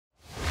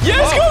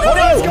Go,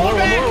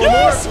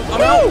 yes!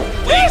 I'm out.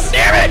 Yes!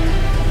 Damn it!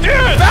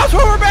 Bounce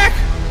when we're back.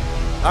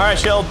 All right,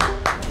 Shield.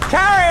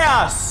 Carry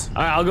us! All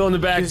right, I'll go in the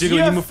back. Jiggly, You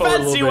you have move forward a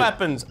fancy little bit.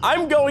 weapons.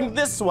 I'm going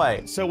this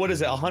way. So what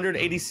is it,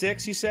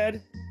 186 you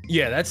said?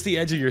 Yeah, that's the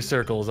edge of your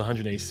circle is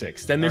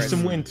 186. Then there's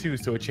some wind too,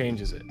 so it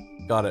changes it.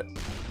 Got it.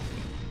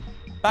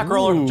 Back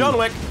roller, Ooh. John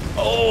Wick.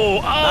 Oh!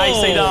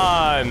 Nicely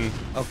done.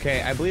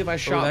 Okay, I believe I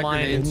shot that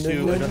mine grenade.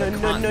 into another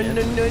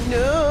continent.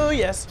 No,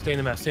 yes. Stay in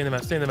the map, stay in the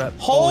map, stay in the map.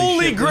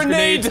 Holy shit, there's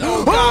grenades! grenades.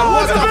 Oh, God,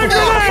 what's a big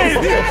grenade?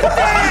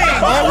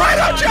 Oh, right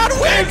on John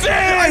Wick.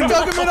 I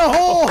dug him in a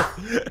hole.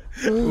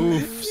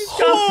 Oof.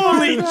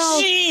 Holy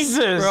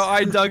Jesus! Bro,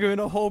 I dug him in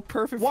a hole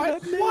perfect. Why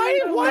is the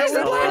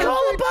black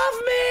hole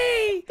above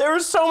me? There were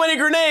so many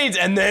grenades,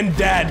 and then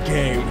Dad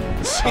came.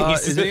 I'm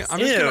just gonna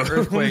Ew.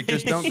 earthquake.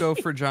 Just don't go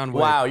for John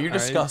Wick. Wow, you're all right?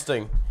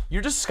 disgusting.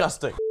 You're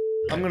disgusting.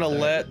 I'm gonna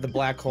let the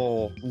black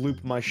hole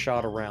loop my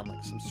shot around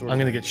like some sort of. I'm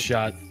gonna get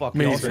shot. Fuck,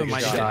 Mini's Also gonna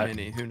might get get shot.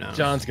 Mini. Who knows?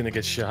 John's gonna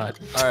get shot.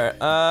 All right.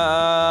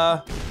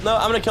 No,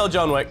 I'm gonna kill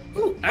John Wick.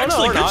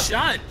 Actually, we're good not.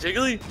 shot,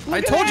 Jiggly.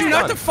 I told you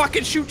not Done. to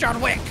fucking shoot John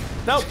Wick.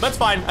 No, that's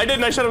fine. I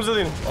didn't. I shot him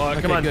zillion. Oh,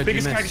 come on, good,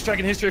 biggest you cactus missed. strike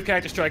in history of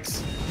cactus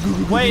strikes.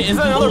 Wait, is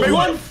that another big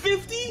one?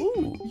 150?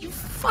 You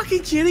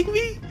fucking kidding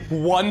me?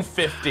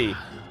 150.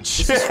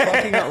 This is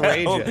fucking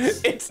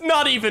outrageous. It's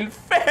not even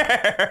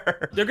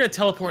fair. They're gonna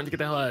teleport to get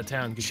the hell out of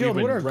town. Shield,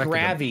 what are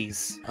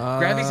gravies?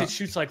 Gravies, it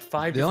shoots like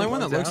 5 The only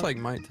one that different looks ones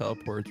like might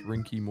teleport is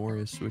Rinky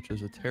Morris, which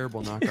is a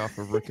terrible knockoff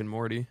of Rick and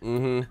Morty.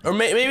 Or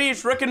maybe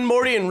it's Rick and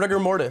Morty and Rigor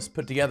Mortis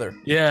put together. out.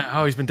 Yeah,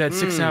 oh, he's been dead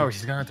 6 hours.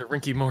 He's gone to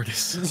Rinky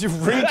Mortis.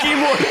 Rinky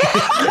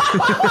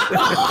Morty.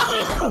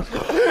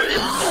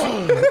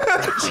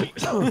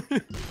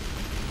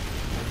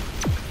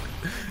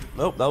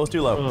 Nope, that was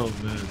too low. Oh,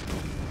 man.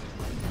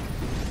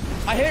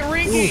 I hit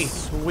Rinky.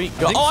 Sweet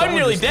think Oh, I'm someone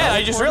nearly just dead.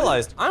 I just teleported.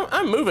 realized.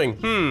 I'm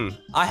moving.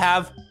 I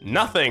have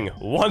nothing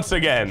once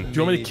again. Do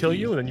you want me to kill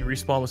you and then you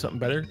respawn with something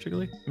better,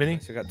 Jiggly? Mini?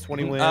 So I got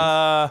 20 wins.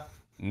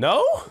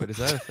 No? Wait, is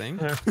that a thing?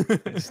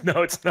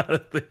 No, it's not a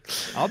thing.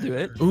 I'll do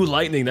it. Ooh,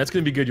 lightning. That's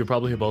gonna be good. You'll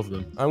probably hit both of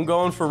them. I'm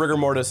going for Rigor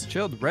Mortis.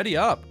 Chilled, ready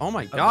up. Oh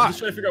my I'm god. just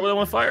trying to figure out where I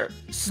want to fire.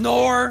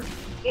 Snore.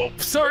 Oh,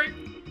 sorry.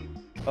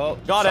 Oh,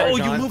 Got it. sorry, Oh,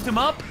 John. you moved him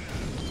up?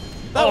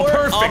 That Oh, worked.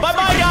 perfect. Oh,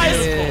 bye-bye,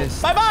 guys.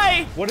 Yes.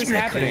 Bye-bye. What is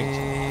happening?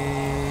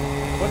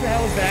 What the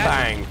hell is that?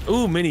 Bang.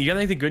 Ooh, Mini, you got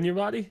anything good in your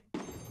body?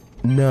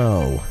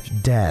 No,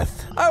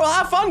 death. All right, well,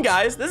 have fun,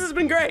 guys. This has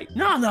been great.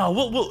 No,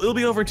 it'll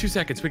be over in 2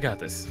 seconds. We got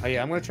this. Oh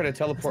yeah, I'm gonna try to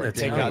teleport and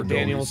Isn't take that out terrible?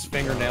 Daniel's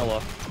fingernail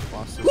up.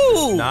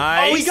 Ooh,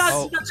 Nice. Oh, he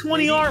got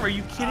 20 armor. Are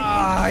you kidding me?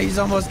 Ah, he's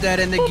almost dead,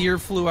 and the gear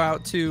flew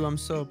out too. I'm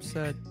so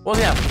upset. Well,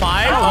 yeah,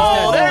 5.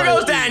 Oh, Oh, there dead.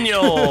 goes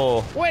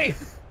Daniel. Wait,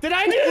 did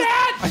I do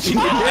that? I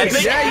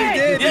think- Yeah, you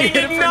did. Yeah, you You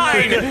did hit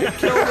 9.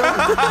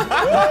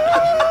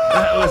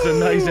 That was a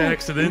nice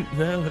accident.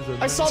 That was a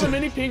I saw the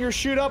mini pinger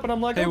shoot up, and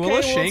I'm like, Hey, okay, will a well,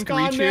 it's shank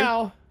gone reach here?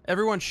 now.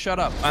 Everyone shut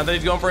up.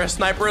 Anthony's going for a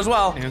sniper as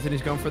well.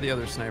 Anthony's going for the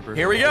other sniper.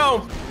 Here we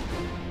go.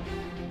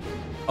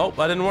 Oh,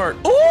 that didn't work.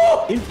 Ooh!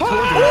 So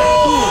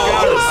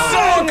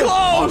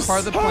close! Part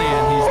of the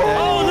plan. He's dead.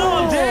 Oh no,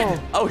 I'm dead.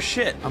 Oh,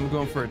 shit. I'm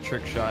going for a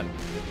trick shot.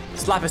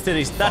 Slap his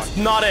titties. That's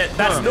not it.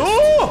 That's...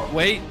 Ooh!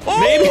 Wait.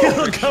 Maybe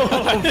it'll go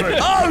over.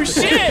 Oh,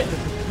 shit!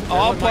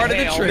 All part of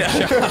the hail. trick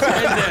shot.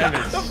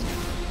 10 damage.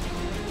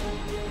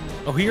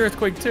 Oh, he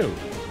earthquake too.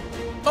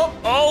 Oh,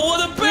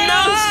 what a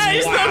bounce!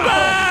 Nice, the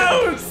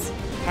bounce!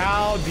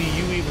 How do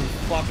you even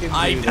fucking do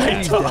I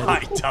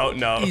that? don't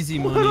know. Easy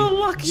money.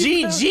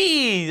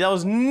 GG! That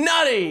was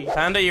nutty!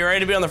 Panda, you ready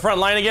to be on the front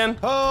line again?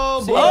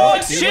 Oh boy! Oh,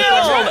 it's chilled!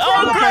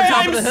 Oh, Look great! on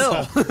top I'm of the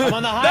hill. I'm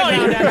on the high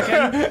ground,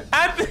 Anakin.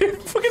 Anthony,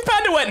 fucking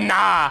Panda went,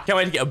 nah! Can't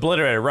wait to get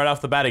obliterated right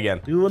off the bat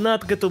again. You will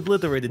not get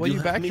obliterated. Well, you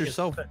have backed me.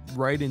 yourself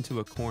right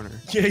into a corner.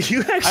 Yeah,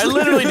 you actually. I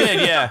literally did,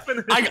 yeah.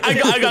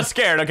 I got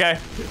scared, okay?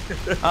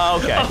 Oh,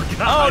 okay.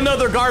 Oh, no,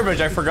 they're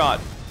garbage, I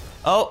forgot.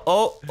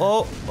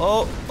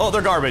 Oh,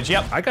 they're garbage,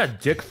 yep. I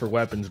got dick for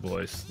weapons,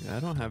 boys. Yeah, I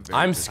don't have very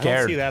I'm I don't see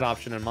scared. that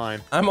option in mine.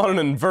 I'm on an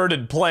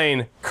inverted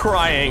plane,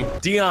 crying.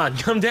 Dion,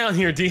 come down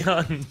here,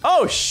 Dion.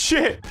 Oh,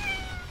 shit!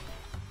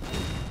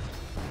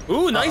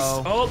 Ooh, nice.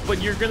 Uh-oh. Oh,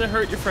 but you're gonna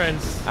hurt your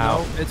friends.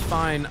 Ow. No, it's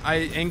fine.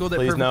 I angled it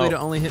Please, perfectly no. to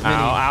only hit Ow,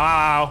 Mini. ow,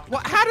 ow.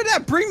 What? How did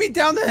that bring me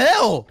down the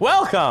hill?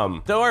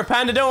 Welcome! Don't worry,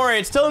 Panda, don't worry.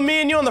 It's still me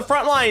and you on the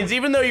front lines,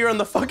 even though you're on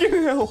the fucking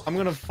hill. I'm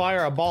gonna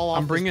fire a ball off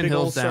I'm bringing this big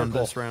hills old down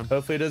circle. this round.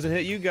 Hopefully it doesn't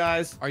hit you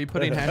guys. Are you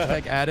putting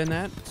hashtag ad in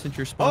that since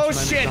you're sponsored Oh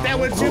by shit, that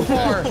went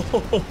McDonald's? too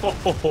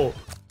far.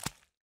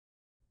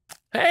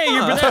 Hey,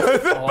 you're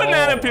banana.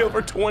 Banana peel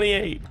for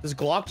 28. Does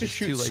Glock just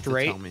Too shoot late to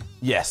straight? tell me.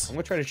 Yes. I'm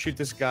gonna try to shoot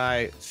this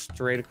guy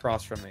straight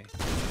across from me.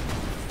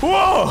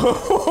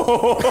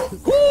 Whoa!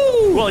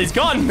 Well, he's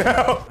gone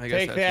now. I guess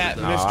Take that's that,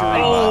 what it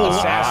does. mystery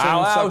assassin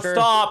Ow, sucker.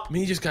 stop.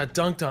 Me just got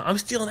dunked on. I'm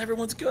stealing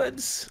everyone's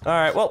goods. All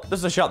right, well, this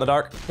is a shot in the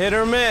dark. Hit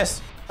or miss.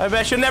 I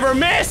bet you never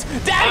miss.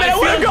 Damn it, I I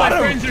would feel have like my got him.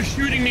 friends are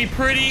shooting me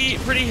pretty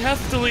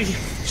heftily.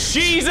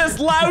 Jesus,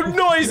 loud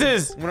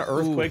noises! I'm gonna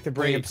earthquake to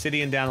bring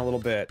obsidian down a little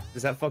bit.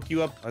 Does that fuck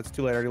you up? Oh, it's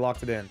too late. I already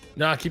locked it in.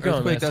 Nah, keep going.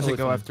 Earthquake That's doesn't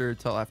go totally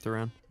till after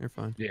round. You're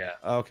fine. fine. Yeah.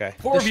 Okay.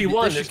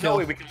 4v1. There's kill. no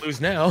way we can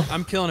lose now.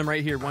 I'm killing him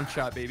right here. One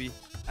shot, baby.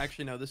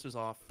 Actually, no, this was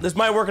off. This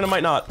might work and it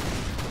might not.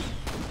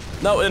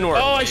 No, it didn't work.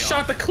 Oh, I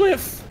shot the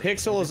cliff.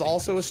 Pixel is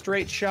also a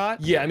straight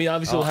shot. Yeah, I mean,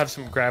 obviously it'll have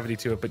some gravity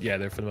to it, but yeah,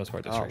 they're for the most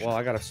part. Oh, well,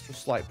 I got a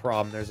slight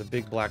problem. There's a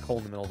big black hole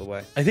in the middle of the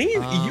way. I think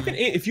you can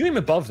aim, if you aim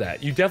above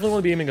that, you definitely want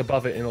to be aiming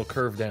above it, and it'll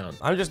curve down.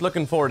 I'm just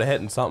looking forward to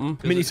hitting something.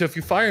 Mini, so if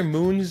you fire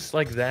moons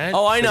like that.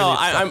 Oh, I they're know.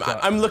 gonna get fucked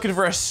up. I'm looking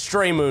for a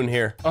stray moon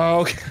here.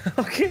 Oh, okay.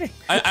 Okay.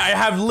 I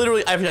have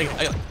literally. I have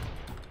like.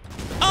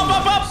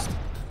 Up!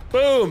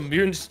 Boom!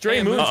 You're in stray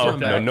Hey, moon. moon's Oh from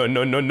no back. no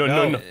no no no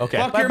no no. Okay.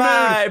 Fuck Bye your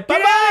bye. moon. Bye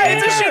Get bye. out!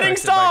 It's a shooting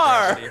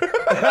star.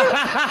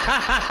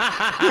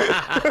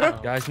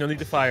 Guys, no need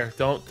to fire.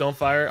 Don't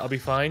fire. I'll be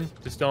fine.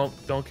 Just don't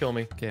kill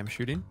me. Okay, I'm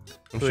shooting.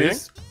 I'm shooting.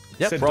 Please.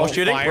 Yep. Said We're all don't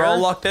shooting. fire. We're all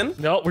locked in.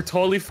 No, we're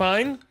totally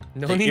fine.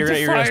 No need You're to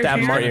gonna fire stab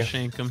him, here. aren't you?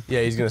 Shank him.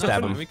 Yeah, he's gonna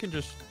stab him. We can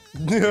just.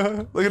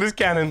 Look at his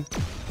cannon.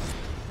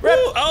 Woo,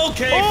 okay, Oh,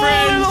 there's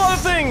friends. a lot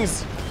of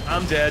things.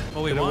 I'm dead.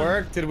 Oh, we Did it won.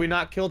 work? Did we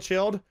not kill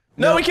Chilled?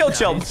 No, we killed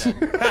Sheldon.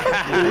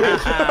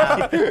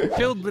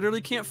 Jill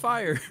literally can't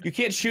fire. You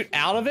can't shoot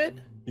out of it?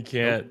 You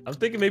can't. I'm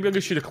thinking maybe I'm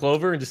gonna shoot a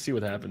clover and just see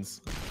what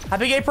happens.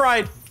 Happy Gay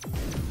Pride.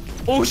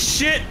 Oh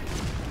shit!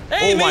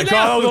 Hey, Oh my god,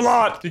 that was a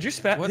lot. Did your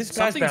spat? What? His spaz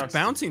Something's bounced.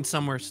 bouncing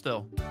somewhere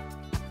still.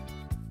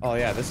 Oh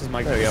yeah, this is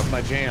my There you go.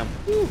 my jam.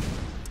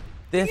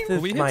 This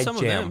is We hit my some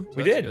of jam. them.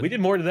 We That's did. good. We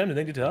did more to them than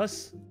they did to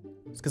us.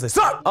 It's because they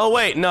suck. Oh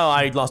wait, no,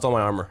 I lost all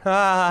my armor.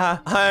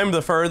 I'm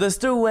the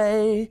furthest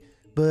away,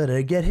 but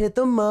I get hit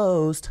the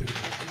most.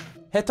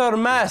 Hit the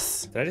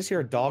mess. Did I just hear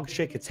a dog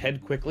shake its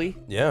head quickly?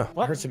 Yeah.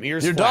 I heard some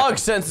ears Your flapping. dog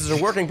senses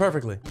are working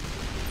perfectly.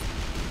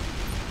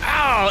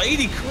 Ow!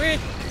 80 crit.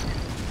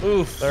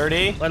 Oof.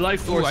 30. My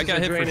life force Ooh, I is got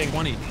hit draining. for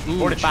 20. Ooh,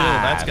 45. chill.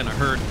 That's gonna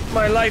hurt.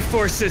 My life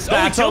force is.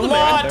 That's oh, a we killed him,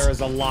 lot. There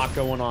is a lot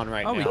going on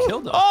right Oh, now. we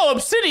killed him. Oh,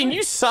 Obsidian,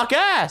 you suck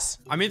ass.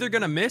 I'm either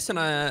gonna miss but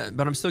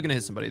I'm still gonna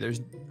hit somebody.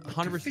 There's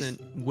 100%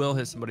 will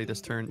hit somebody this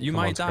turn. You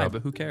might die, scrub.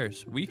 but who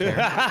cares? We care.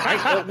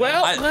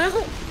 well.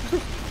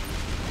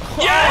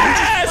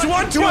 Yes,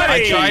 120.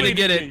 I tried to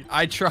get it.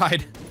 I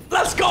tried.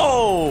 Let's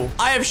go.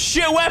 I have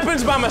shit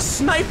weapons, but I'm a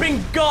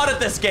sniping god at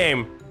this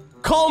game.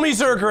 Call me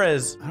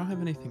Zergriz. I don't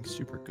have anything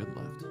super good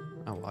left.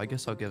 Oh, well, I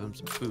guess I'll give him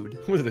some food.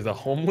 What are they, the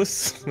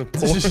homeless? The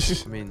poor?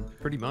 I mean,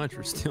 pretty much,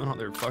 we're stealing all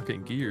their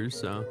fucking gear,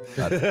 so.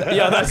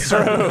 Yeah, that's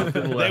true.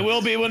 They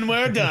will be when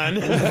we're done.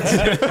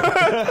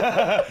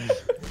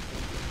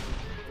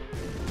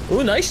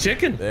 Ooh, nice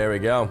chicken. There we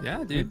go.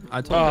 Yeah, dude.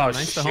 I told you, Oh,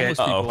 nice to shit. homeless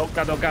Uh-oh. people. Oh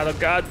god, oh god, oh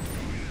god.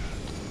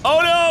 Oh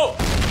no.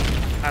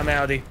 I'm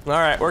outie. All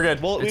right, we're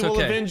good. Well, we It's will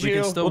okay. avenge We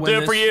you. can still We'll win do it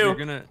this. for you. You're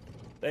gonna...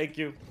 Thank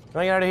you. Can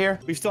I get out of here?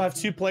 We still have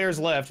 2 players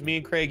left. Me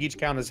and Craig each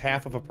count as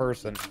half of a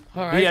person.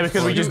 All right. Yeah,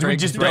 because we just Right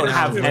don't now,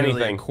 have literally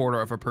anything. A quarter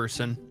of a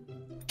person.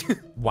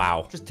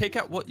 Wow. Just take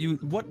out what you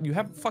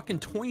have fucking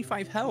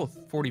 25 health.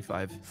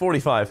 45.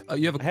 45. Oh,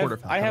 you have a quarter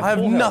of health. I have I have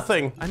full health.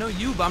 nothing. I know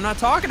you, but I'm not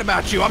talking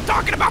about you. I'm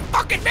talking about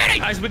fucking Vinny.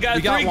 Guys, we got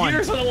We got 3 one.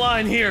 gears on the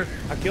line here.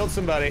 I killed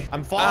somebody.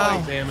 I'm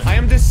falling. Oh, damn it. I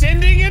am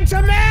descending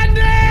into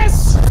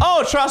madness!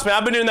 Oh, trust me,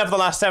 I've been doing that for the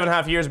last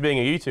 7.5 years being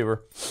a YouTuber.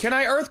 Can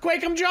I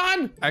earthquake him,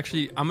 John?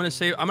 Actually, I'm gonna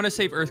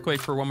save Earthquake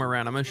for one more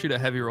round. I'm gonna shoot a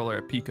heavy roller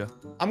at Pika.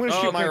 I'm gonna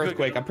shoot okay, my good,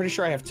 earthquake. good. I'm pretty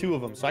sure I have 2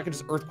 of them, so I can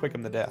just earthquake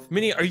him to death.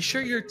 Minnie, are you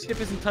sure your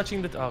tip isn't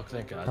touching the? Oh,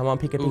 thank God. Come on,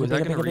 Pika, Ooh, Pika, is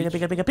that Pika, gonna Pika, reach?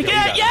 Pika, Pika, Pika.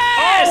 got it.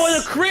 Yes! Oh,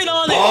 and a crit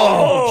on it.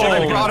 Oh, I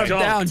Johnny brought him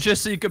jumped. down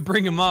just so you could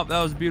bring him up.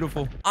 That was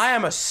beautiful. I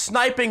am a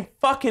sniping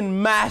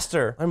fucking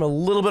master. I'm a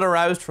little bit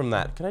aroused from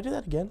that. Can I do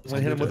that again? I'm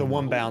gonna hit him with a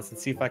 1 bounce and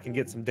see if I can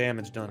get some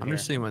damage done I'm here.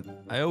 just saying what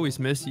I always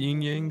miss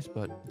yin yangs,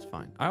 but it's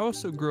fine. I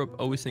also grew up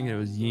always thinking it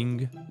was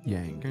yin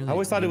yang. I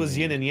always thought it was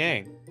yin and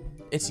yang.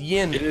 It's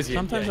yin. It is yin.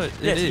 Sometimes Yeah. it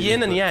It's is,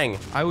 yin and but yang.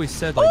 I always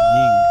said like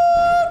ying.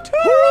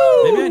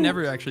 Woo! Maybe I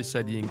never actually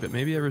said ying, but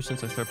maybe ever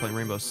since I started playing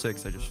Rainbow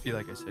Six, I just feel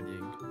like I said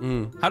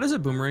ying. How does a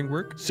boomerang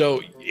work?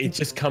 So it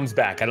just comes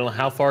back. I don't know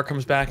how far it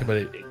comes back, but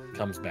it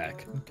comes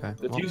back. Okay.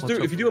 If, well, you let's do,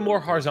 hope- if you do a more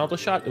horizontal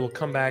shot, it will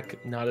come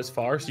back not as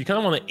far. So you kind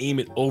of want to aim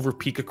it over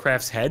Pika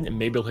Craft's head, and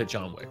maybe it'll hit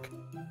John Wick.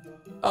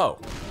 Oh.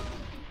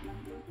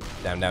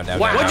 Down, down, down.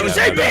 Wow, down, what'd down, you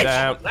say, down, bitch?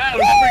 down. That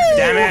was freaking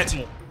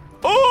Damn it.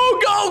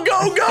 Oh, go,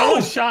 go, go!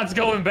 Those shots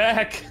going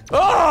back.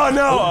 Oh,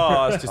 no!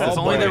 Oh, it's just If this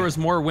only boy. there was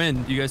more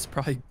wind, you guys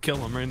probably kill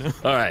him right now.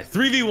 All right,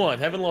 3v1.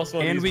 Haven't lost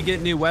one. And of we these.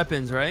 get new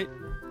weapons, right?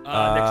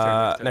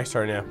 Next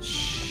turn. yeah.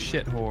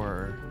 Shit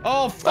horror.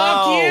 Oh,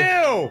 fuck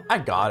you! I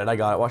got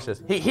it. Watch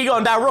this. He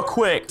going down real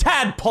quick.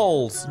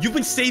 Tadpoles. You've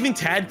been saving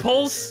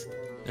tadpoles?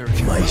 There we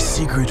go. My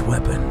secret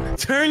weapon.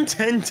 Turn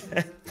 10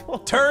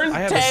 tadpoles. Turn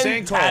I have a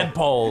 10 sinkhole.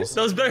 tadpoles.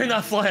 Those better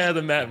not fly out of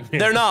the map. Man.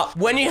 They're not.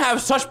 When you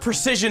have such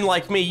precision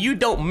like me, you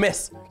don't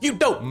miss. You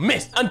don't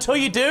miss until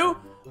you do.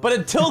 But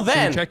until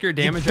then, check your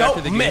damage you after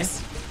don't the game?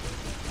 miss.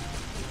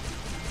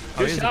 Oh,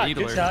 he Good has a shot,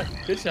 needler. good shot,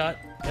 good shot.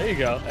 There you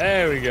go.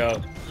 There we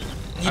go.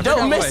 You I don't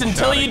forgot miss what I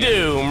until shot you again.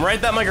 do.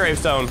 Write that on my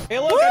gravestone. Hey,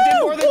 look, I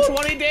did more than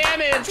 20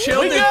 damage!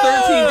 Chill We did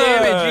go! 13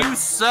 damage. You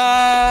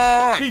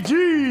suck.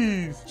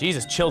 GG's.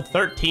 Jesus, chilled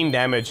 13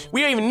 damage.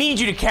 We don't even need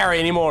you to carry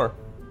anymore.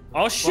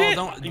 Oh shit!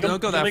 Well,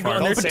 don't go that far.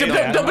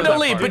 But don't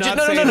leave. But just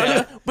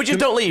no. But just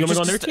don't leave. You want Just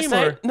me on their team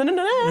stay. or? No.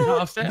 No,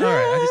 I'm staying. All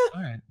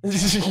right.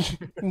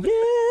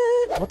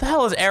 Yeah. What the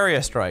hell is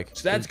area strike?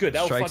 So that's good.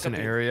 That Strikes an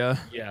area.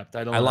 Yeah,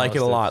 I don't. I like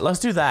it a lot. Let's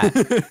do that.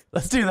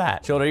 Let's do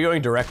that. Shield, are you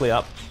going directly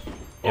up?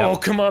 Oh,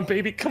 come on,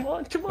 baby. Come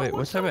on. Wait,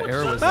 what type of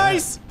arrow was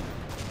Nice.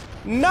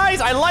 Nice.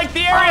 I like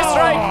the area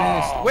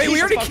strike. Wait, we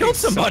already killed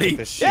somebody.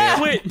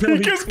 Yeah. Wait,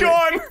 Just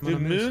gone. Do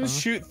moons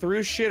shoot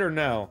through shit or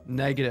no? that?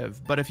 Negative.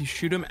 But if you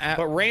shoot them at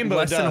But rainbow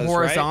less than does,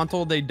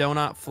 horizontal, they do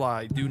not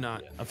fly. Do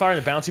not. I'm firing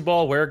a bouncy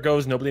ball. Where it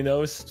goes, nobody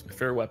knows. It's my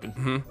favorite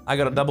weapon. I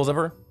got a double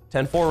zipper.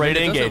 10-4, ready to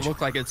It engage. doesn't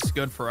look like it's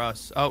good for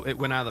us. Oh, it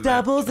went out of the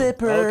map. Double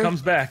zipper. Oh, it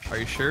comes back. Are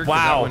you sure? 'Cause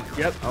Wow. that one-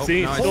 Yep. Oh,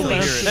 See, no, I still still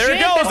down. hear it. There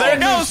it goes. There it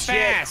goes.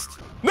 Fast.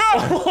 No.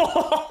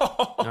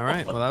 All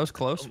right. Well, that was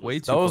close. Way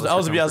too That was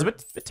close. a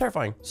bit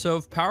terrifying. So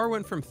if power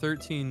went from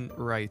 13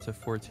 right to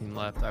 14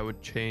 left, I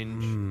would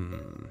change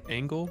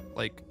angle,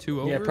 like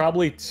 2 over. Yeah,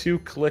 probably 2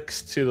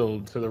 clicks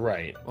to the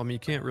right. Well, I mean, you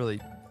can't really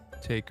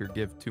take or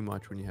give too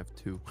much when you have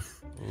 2.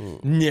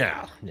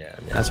 Yeah.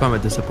 That's why I'm a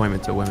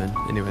disappointment to women.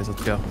 Anyways,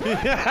 let's go.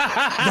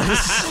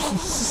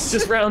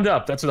 Just round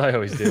up. That's what I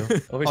always do.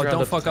 Always Oh, round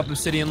don't up. fuck up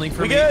Obsidian Link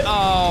for We me. good?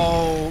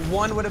 Oh,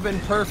 1 would have been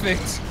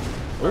perfect.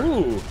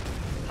 Ooh.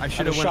 I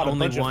should I have went shot a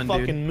only bunch 1, of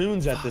fucking dude.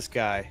 moons at this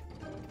guy.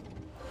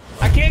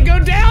 I can't go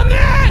down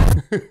that!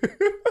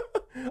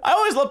 I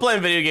always love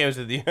playing video games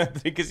with you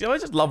because I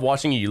just love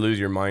watching you lose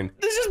your mind.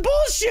 This is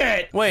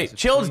bullshit! Wait,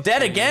 Chilled's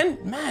dead again?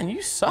 Man,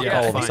 you suck Yeah,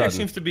 all I of a think there sudden.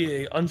 seems to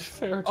be a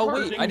unfair. Oh wait,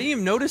 targeting. I didn't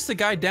even notice the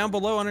guy down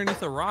below underneath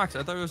the rocks. I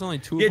thought there was only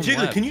 2 Yeah, of them Jiggly,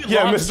 left. can you?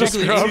 Yeah, lob Mr.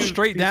 Jiggly, Scrub. aim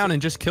straight down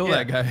and just kill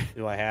that guy.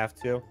 Do I have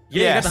to?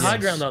 Yeah, you got the high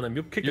Yes. ground on him.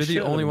 You'll kick You're the the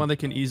shit out only of one him. that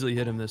can easily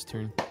hit him this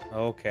turn.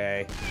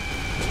 Okay.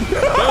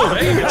 Oh,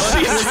 there you go.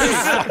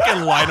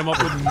 Fucking light him up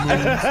with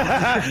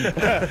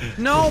moons.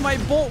 No, my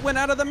bolt went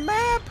out of the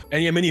map.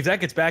 And yeah, Minnie, if that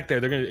gets back there,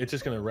 it's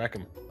just gonna wreck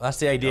him. That's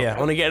the idea. I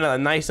want to get in a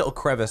nice little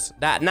crevice.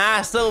 That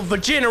nice little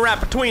vagina right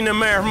between them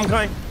there.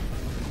 Okay.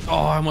 Oh,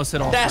 I almost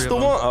hit all That's 3 the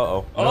of one. them.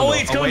 Uh-oh. Oh,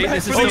 wait, it's coming wait, back.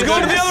 this for is Oh, it's the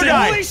going to the other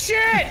guy. Holy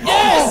shit!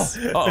 Yes!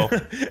 Uh-oh.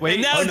 Wait,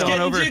 now oh, it's no,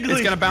 getting over. jiggly.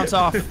 It's gonna bounce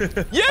off.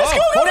 Yes,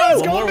 hold on,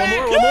 it's go, going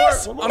back.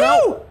 Yes! one Oh, more.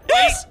 no!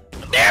 Yes!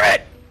 Damn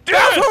it!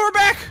 Bounce over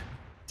back.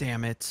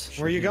 Damn it.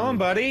 Where you going,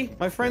 buddy?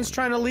 My friend's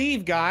trying to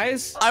leave,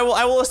 guys. I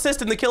will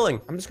assist in the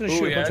killing. I'm just gonna Ooh,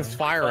 shoot a yeah, bunch of it's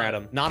fire fun. at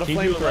him. Not a Can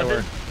you do flamethrower.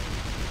 11?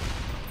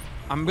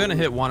 I'm gonna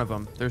hit one of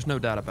them. There's no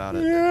doubt about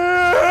it.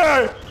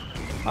 Yeah.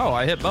 Oh,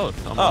 I hit both.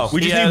 Oh, Almost. We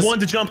he just has need one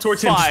to jump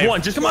towards him. 5. Just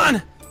one. Just Come on.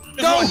 one.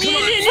 Go.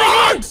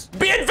 Frogs!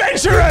 Be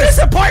adventurous!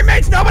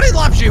 Disappointments. Nobody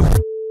loves you.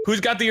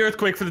 Who's got the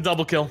earthquake for the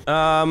double kill?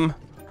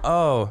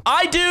 Oh.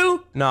 I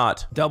do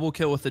not. Double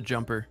kill with the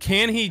jumper.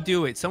 Can he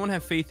do it? Someone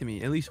have faith in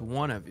me. At least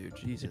one of you.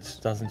 Jesus.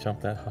 Doesn't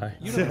jump that high.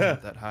 You don't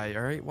jump that high,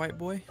 all right, white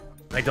boy?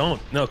 I don't.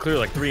 No, clearly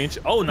like 3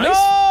 inches. Oh, nice.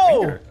 No!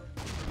 Finger.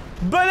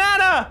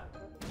 Banana!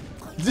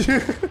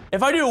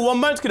 If I do a 1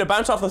 bounce, can it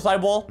bounce off the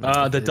side wall?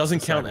 That It's doesn't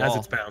the count side as wall.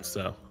 its bounce,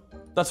 though.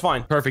 That's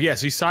fine. Perfect. Yeah,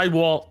 so you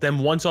sidewall, then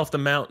once off the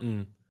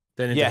mountain,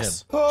 then into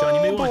Yes. him. John,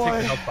 you may want to boy.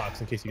 take the health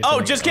box in case you get Oh,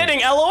 something just wrong.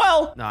 kidding.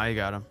 LOL. Nah, you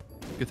got him.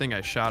 Good thing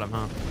I shot him,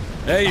 huh?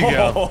 There you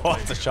go. Oh,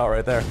 that's a shot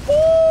right there.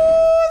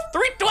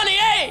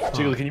 328!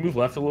 Jiggly, can you move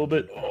left a little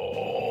bit?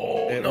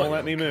 It won't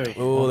let me move.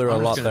 Oh, there are a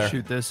I'm lot just gonna there.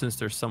 shoot this since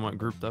they're somewhat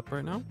grouped up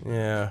right now.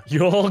 Yeah.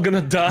 You're all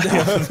gonna die.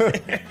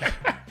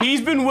 He's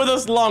been with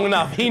us long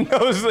enough. He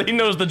knows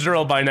the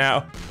drill by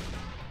now.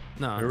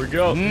 No. Here we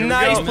go. Here we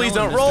Nice. go. Please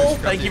don't Mr. roll.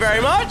 Scrubby Thank you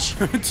very much.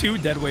 2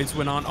 dead weights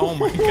went on. Oh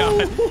my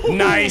god.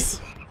 Nice.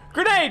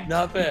 Grenade.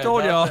 Not bad.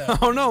 Told not y'all. bad.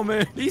 Oh no,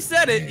 man. He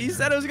said it. He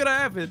said it was gonna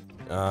happen.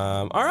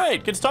 All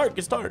right. Good start.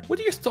 Good start. What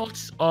are your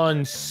thoughts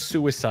on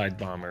suicide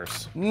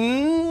bombers?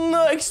 No,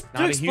 Not a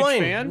huge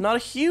explain. fan? Not a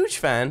huge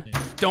fan.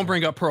 Don't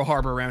bring up Pearl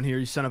Harbor around here,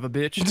 you son of a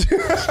bitch.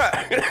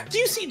 Do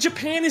you see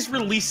Japan is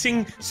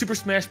releasing Super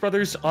Smash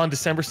Brothers on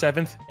December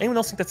 7th? Anyone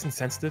else think that's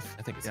insensitive?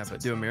 I think it's Yeah, but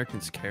insensitive. do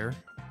Americans care?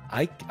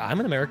 I'm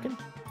an American.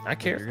 I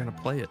care. You're gonna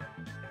play it.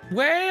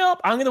 Well,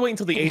 I'm gonna wait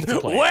until the 8th to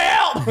play.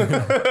 Well,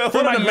 what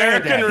my an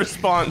American granddad.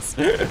 response.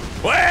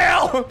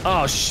 Well,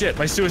 Oh shit,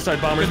 my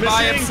suicide bomber's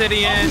Goodbye, missing.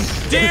 Obsidian.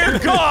 dear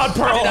God,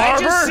 Pearl Did I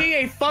just Harbor. see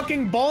a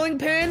fucking bowling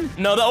pin?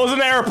 No, that was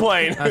an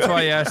airplane. That's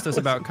why he asked us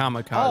about Oh,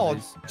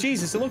 kamikazes.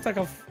 Jesus, it looked like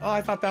a... Oh,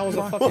 I thought that was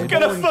a fucking What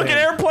kind of bowling fucking pin.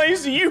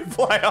 airplanes do you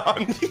fly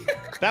on?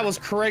 That was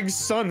Craig's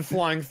son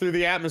flying through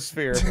the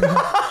atmosphere.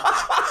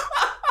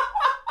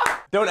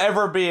 Don't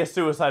ever be a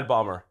suicide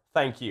bomber.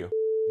 Thank you.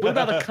 What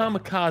about a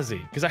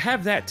kamikaze? Because I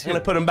have that I'm too. gonna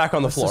put him back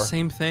on the It's the floor.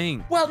 same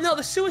thing. Well, no,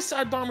 the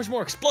suicide bomber's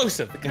more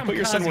explosive. The Put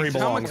your son where he kamikaze's-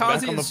 belongs. Back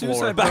Kamikaze on the is floor.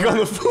 suicide Back on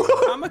the floor.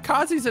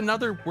 Kamikaze's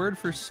another word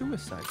for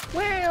suicide.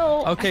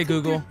 Well, Okay,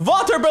 Google.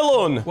 Water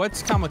balloon.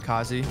 What's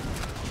kamikaze?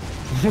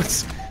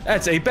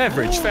 That's a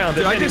beverage found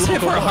Dude, at I just hit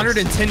for local bars.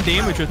 110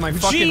 damage with my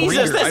fucking Jesus,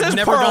 ringer. this is I've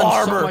never Pearl done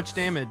Harbor. so much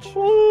damage.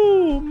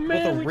 Oh man,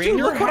 With a we ringer?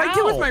 do Look what I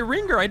did with my How?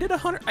 ringer. I did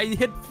 100. I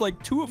hit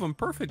like 2 of them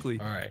perfectly.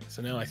 All right,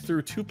 so now I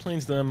threw 2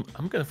 planes to them.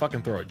 I'm gonna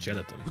fucking throw a jet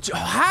at them.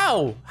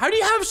 How? How do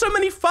you have so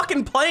many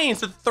fucking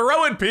planes to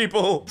throw at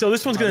people? So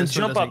this one's gonna this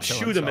one jump doesn't up, kill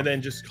shoot them, and itself.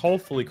 then just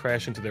hopefully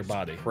crash into their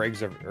body.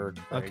 Craig's over,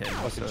 Okay,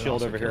 Busted so it chilled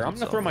also over here. kills I'm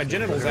gonna itself throw my if it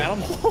genitals hits at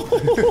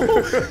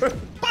him.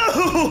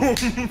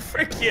 Boom!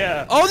 Frick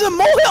yeah! Oh, the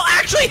molehill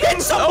actually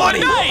hit somebody!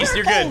 Oh, nice!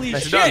 You're good. Holy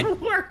Nice shit!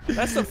 done.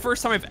 That's the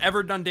first time I've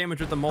ever done damage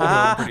with the molehill,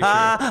 I'm pretty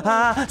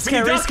sure.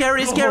 Scary, duck.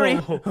 scary, scary.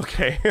 Oh.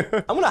 Okay.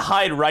 I'm gonna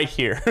hide right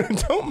here.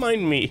 Don't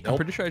mind me. I'm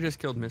pretty sure I just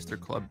killed Mr.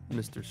 Club.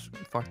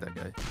 Fuck that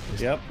guy.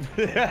 Yep.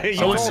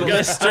 So it's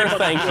Mister,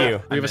 thank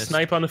you. We have a missed.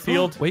 snipe on the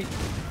field. Wait.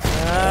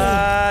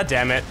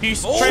 Damn it. You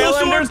Oh, trail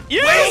snowstorm! enders.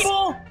 Yes!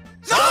 No!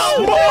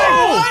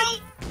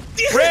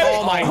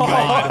 Oh my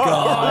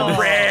god.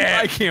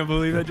 I can't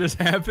believe that just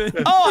happened.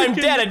 Oh, I'm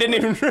dead. I didn't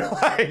even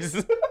realize.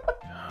 God,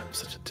 I'm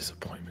such a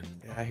disappointment.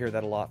 Yeah, I hear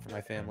that a lot from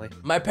my family.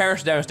 My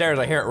parents are downstairs.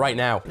 I hear it right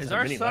now. Is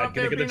our Mini son Mike up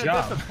there gonna being get a a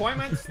job.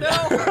 disappointment still?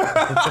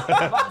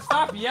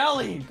 Stop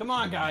yelling. Come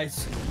on,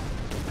 guys.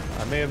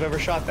 I may have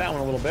overshot that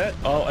one a little bit.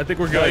 Oh, I think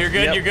we're Oh, good. you're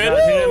good. Yep, You're got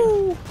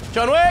good. him.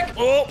 John Wick.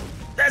 Oh,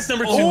 that's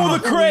number 2. Oh, the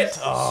crit.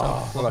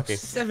 Oh, lucky.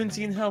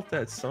 17 health,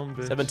 that some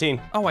bitch.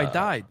 17. Oh, I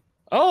died.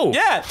 Oh!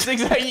 Yeah, it's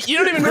exactly. You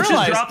don't even We're just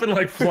realize. dropping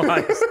like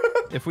flies.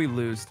 If we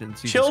lose, then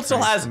Jesus Chilled still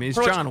Christ, has- I mean, it's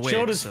Bro, John Wick.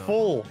 Chilled is so-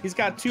 full. He's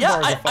got 2 Yeah,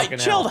 bars I of fucking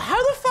chilled. health.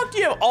 How the fuck do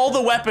you have all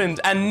the weapons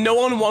and no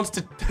one wants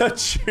to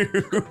touch you?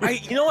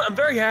 You know what? I'm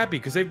very happy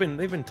because they've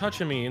been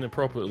touching me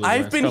inappropriately. the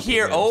I've last been couple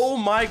here. of games. Oh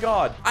my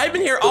god. I've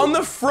been here on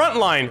the front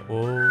line.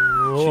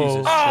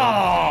 Jesus.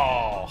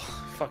 Oh!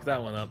 Fuck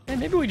that one up. Hey,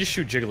 maybe we just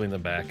shoot Jiggly in the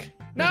back. Make it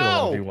a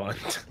No!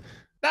 1v1.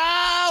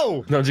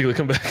 No! No, Jiggly,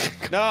 come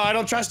back. No, I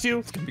don't trust you.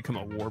 It's gonna become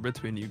a war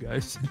between you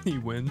guys. He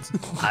wins.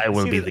 I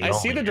I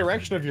see the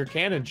direction of your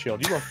cannon,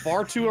 Chilled. You are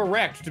far too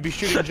erect to be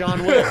shooting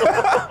John Wick.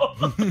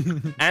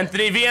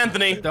 Anthony v.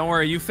 Anthony. Don't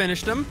worry, you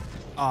finished him.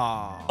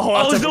 Aw. Oh,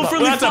 Oh, there's no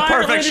friendly that's a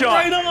fire perfect landed shot.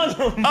 right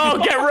on him. Oh,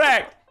 get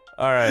wrecked.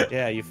 All right.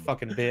 Yeah, you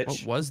fucking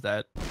bitch. What was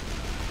that?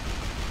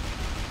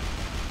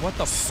 What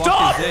the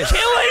Stop fuck is this?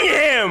 killing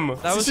him.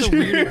 That was so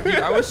weird. Dude,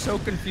 I was so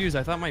confused.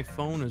 I thought my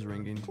phone was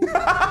ringing.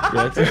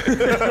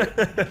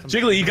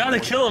 Jiggly, you gotta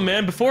kill him,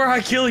 man, before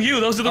I kill you.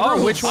 Those are the Oh,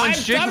 rules. which one's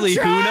I'm Jiggly?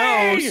 Who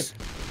trying! knows?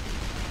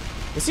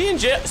 Is he in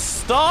jail?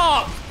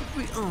 Stop.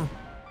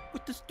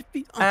 What does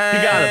defeat? got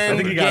him. I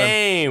think he got him.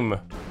 Game.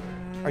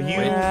 Are you?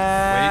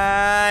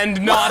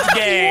 And not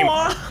game.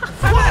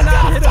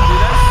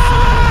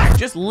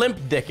 Just limp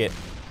dick it.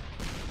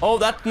 Oh,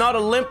 that's not a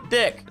limp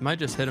dick. Might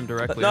just hit him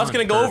directly. No, it's on.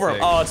 gonna go over.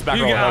 Perfect. Oh, it's back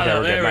You roll. got Okay, him.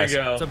 we're good. There Nice. we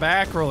go. It's a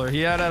back roller. He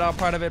had it all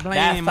part of it. That's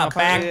Blame the my back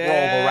part.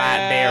 roller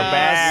right there.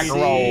 Back See?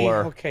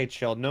 roller. Okay,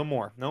 Chilled. No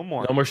more. No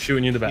more. No more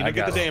shooting you in the back. You I don't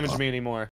get got to it. damage me anymore.